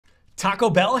Taco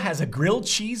Bell has a grilled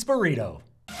cheese burrito.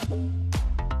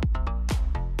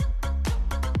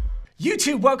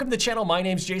 YouTube, welcome to the channel. My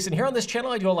name's Jason. Here on this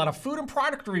channel, I do a lot of food and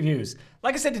product reviews.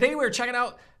 Like I said, today we're checking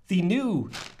out the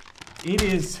new,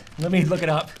 let me look it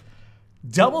up,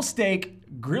 double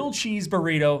steak grilled cheese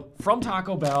burrito from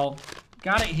Taco Bell.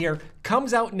 Got it here.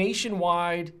 Comes out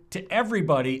nationwide to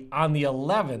everybody on the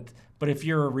 11th. But if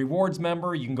you're a rewards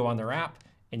member, you can go on their app,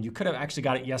 and you could have actually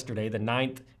got it yesterday, the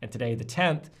 9th, and today, the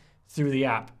 10th, through the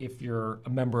app if you're a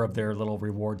member of their little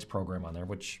rewards program on there,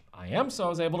 which I am, so I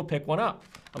was able to pick one up.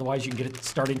 Otherwise, you can get it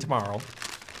starting tomorrow.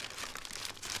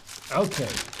 Okay.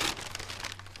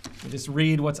 Let me just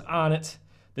read what's on it.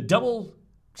 The double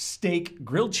steak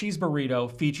grilled cheese burrito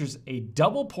features a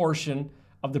double portion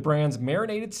of the brand's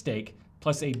marinated steak,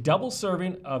 plus a double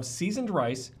serving of seasoned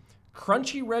rice,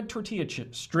 crunchy red tortilla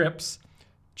strips,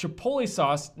 chipotle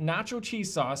sauce, nacho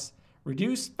cheese sauce,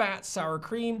 reduced fat sour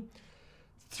cream,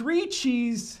 three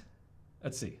cheese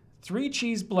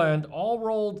blend, all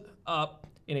rolled up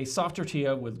in a soft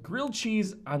tortilla with grilled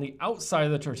cheese on the outside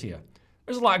of the tortilla.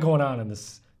 There's a lot going on in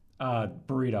this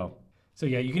burrito. So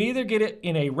yeah, you can either get it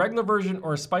in a regular version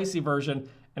or a spicy version.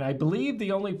 And I believe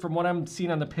from what I'm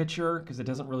seeing on the picture, because it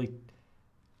doesn't really,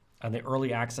 on the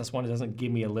early access one, it doesn't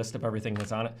give me a list of everything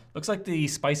that's on it. Looks like the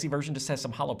spicy version just has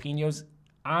some jalapenos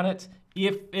on it.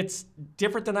 If it's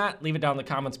different than that, leave it down in the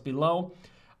comments below.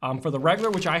 For the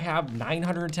regular, which I have,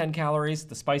 910 calories.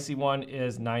 The spicy one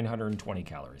is 920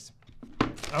 calories.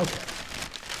 Okay.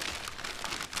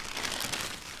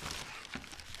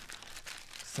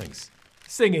 This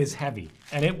thing is heavy,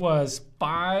 and it was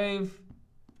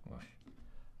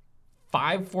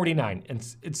 $5.49,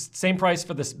 and it's same price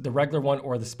for the regular one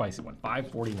or the spicy one,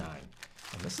 $5.49.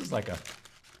 And this is like a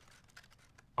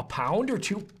pound or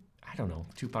two, I don't know,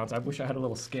 2 pounds. I wish I had a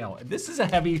little scale. This is a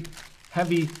heavy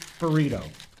burrito.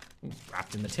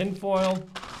 Wrapped in the tin foil,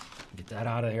 get that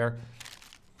out of here.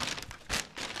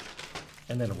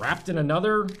 And then wrapped in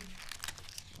another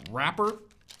wrapper.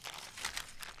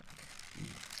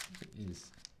 It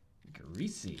is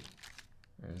greasy.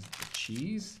 There's the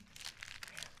cheese.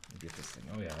 Let me get this thing.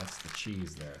 Oh yeah, that's the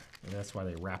cheese there. And that's why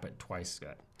they wrap it twice.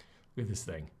 Look at this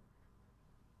thing.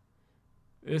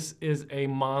 This is a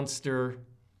monster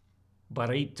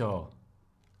burrito.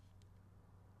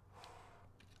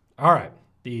 All right,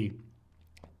 the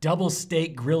double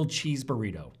steak grilled cheese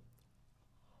burrito.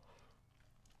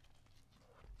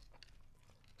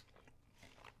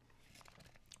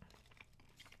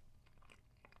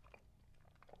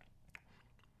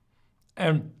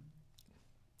 And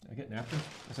did I get napkin?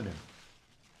 Yes, I did.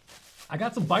 I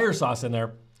got some fire sauce in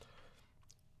there.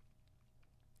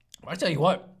 I tell you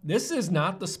what, this is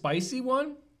not the spicy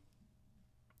one.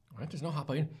 Right, there's no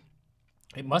jalapeno.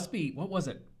 It must be, what was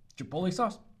it? Chipotle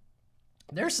sauce?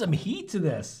 There's some heat to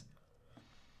this.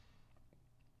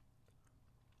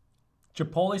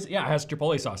 Chipotle, yeah, it has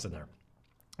chipotle sauce in there.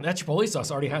 And that chipotle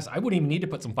sauce already has, I wouldn't even need to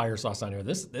put some fire sauce on here.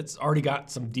 It's already got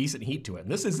some decent heat to it.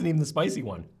 And this isn't even the spicy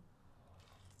one.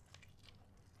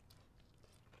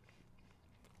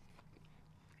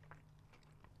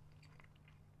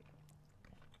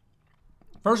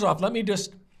 First off, let me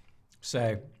just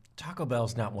say, Taco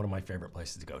Bell's not one of my favorite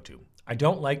places to go to. I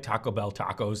don't like Taco Bell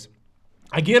tacos.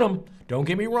 I get them, don't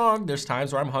get me wrong. There's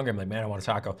times where I'm hungry, I'm like, man, I want a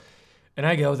taco. And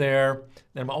I go there,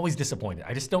 and I'm always disappointed.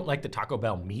 I just don't like the Taco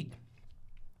Bell meat.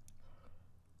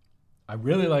 I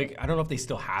really like, I don't know if they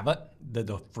still have it, the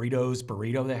Fritos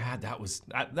burrito they had, that was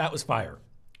fire.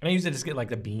 And I usually just get like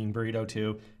the bean burrito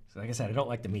too. So like I said, I don't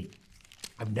like the meat.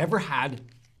 I've never had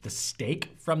the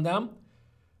steak from them.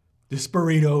 This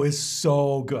burrito is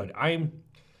so good. I'm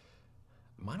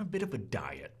on a bit of a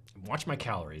diet. Watch my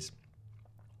calories.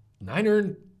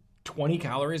 920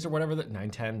 calories or whatever,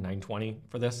 910, 920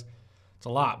 for this. It's a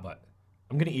lot, but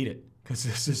I'm gonna eat it because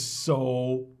this is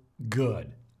so good.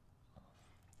 I'm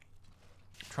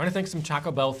trying to think some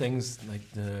Taco Bell things like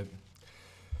that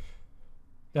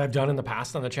I've done in the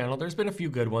past on the channel. There's been a few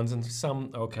good ones and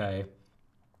some okay.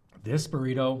 This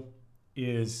burrito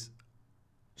is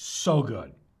so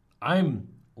good. I'm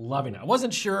loving it. I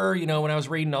wasn't sure, you know, when I was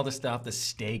reading all this stuff, the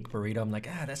steak burrito, I'm like,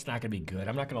 that's not gonna be good.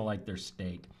 I'm not gonna like their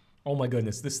steak. Oh my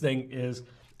goodness, this thing it's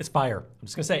fire. I'm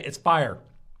just gonna say, it's fire.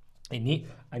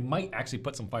 I might actually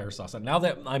put some fire sauce on. Now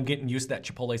that I'm getting used to that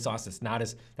chipotle sauce, it's not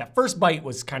as, that first bite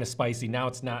was kind of spicy. Now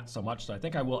it's not so much, so I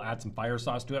think I will add some fire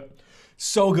sauce to it.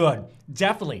 So good.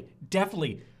 Definitely,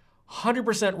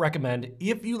 100% recommend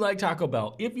if you like Taco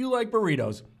Bell, if you like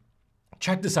burritos,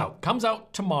 check this out. Comes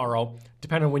out tomorrow.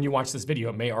 Depending on when you watch this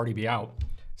video, it may already be out.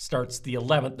 Starts the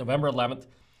 11th, November 11th.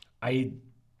 I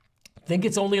think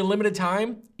it's only a limited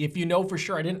time. If you know for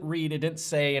sure, I didn't read, it didn't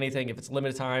say anything. If it's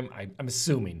limited time, I'm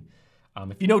assuming.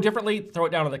 If you know differently, throw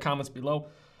it down in the comments below.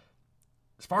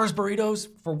 As far as burritos,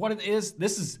 for what it is,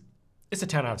 it's a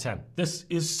 10 out of 10. This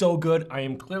is so good. I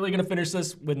am clearly gonna finish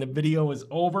this when the video is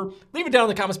over. Leave it down in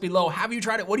the comments below. Have you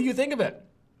tried it? What do you think of it?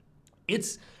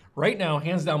 It's, right now,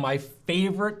 hands down, my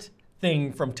favorite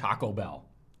thing from Taco Bell.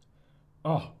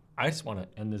 Oh, I just wanna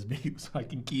end this video so I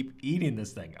can keep eating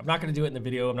this thing. I'm not gonna do it in the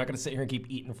video. I'm not gonna sit here and keep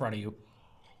eating in front of you.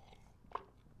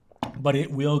 But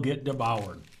it will get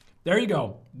devoured. There you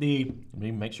go. Let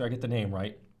me make sure I get the name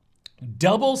right.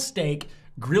 Double steak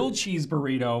grilled cheese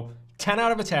burrito, 10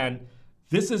 out of 10.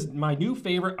 This is my new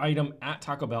favorite item at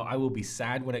Taco Bell. I will be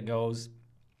sad when it goes,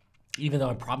 even though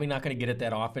I'm probably not gonna get it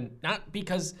that often. Not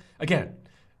because, again,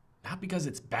 not because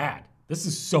it's bad. This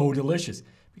is so delicious,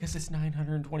 because it's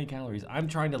 920 calories. I'm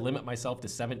trying to limit myself to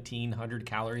 1,700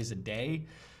 calories a day.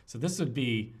 So this would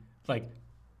be like,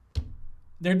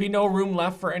 there'd be no room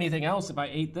left for anything else if I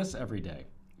ate this every day.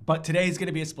 But today's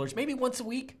gonna be a splurge. Maybe once a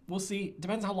week, we'll see.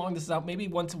 Depends how long this is out. Maybe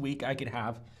once a week I could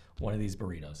have one of these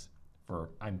burritos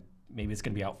maybe it's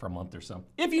gonna be out for a month or so.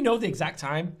 If you know the exact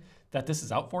time that this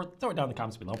is out for, throw it down in the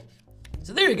comments below.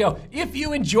 So there you go. If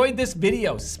you enjoyed this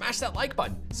video, smash that like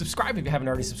button. Subscribe if you haven't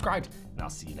already subscribed, and I'll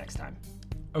see you next time.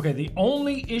 Okay, the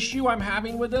only issue I'm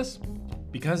having with this,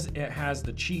 because it has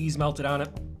the cheese melted on it,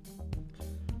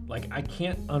 like I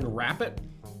can't unwrap it,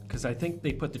 because I think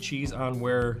they put the cheese on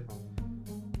where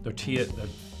the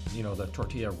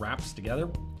tortilla wraps together.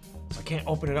 So I can't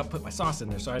open it up, put my sauce in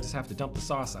there, so I just have to dump the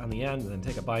sauce on the end and then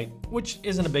take a bite, which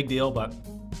isn't a big deal, but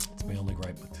it's my only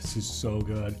gripe. But this is so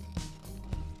good.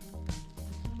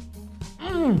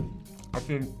 I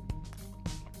think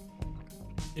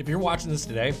if you're watching this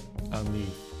today on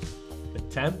the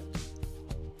 10th,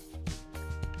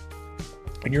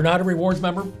 and you're not a rewards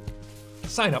member,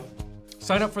 sign up.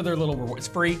 Sign up for their little reward. It's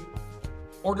free.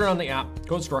 Order it on the app.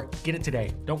 Go to the store. Get it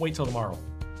today. Don't wait till tomorrow.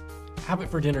 Have it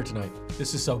for dinner tonight.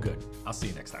 This is so good. I'll see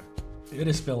you next time. It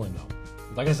is filling though.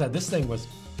 Like I said, this thing was,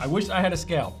 I wish I had a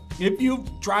scale. If you've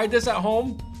tried this at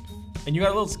home and you got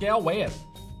a little scale, weigh it.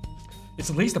 It's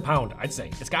at least a pound, I'd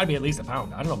say. It's gotta be at least a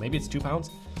pound. I don't know, maybe it's 2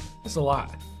 pounds. It's a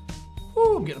lot.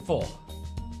 Woo, I'm getting full.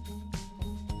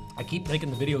 I keep thinking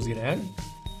the video's gonna end,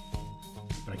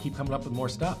 but I keep coming up with more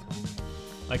stuff.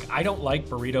 Like, I don't like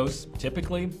burritos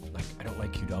typically. Like, I don't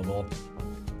like Q-Double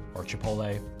or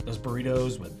Chipotle. Those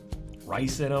burritos with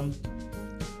rice in them.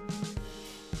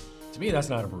 To me, that's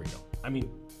not a burrito. I mean,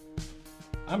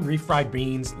 I'm refried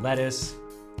beans, lettuce,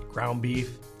 ground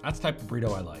beef. That's the type of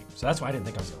burrito I like. So that's why I didn't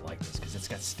think I was gonna like this, because it's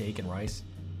got steak and rice.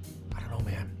 I don't know,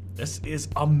 man. This is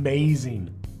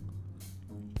amazing.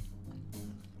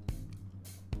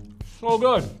 So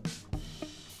good.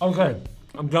 Okay,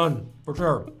 I'm done for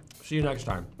sure. See you next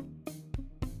time.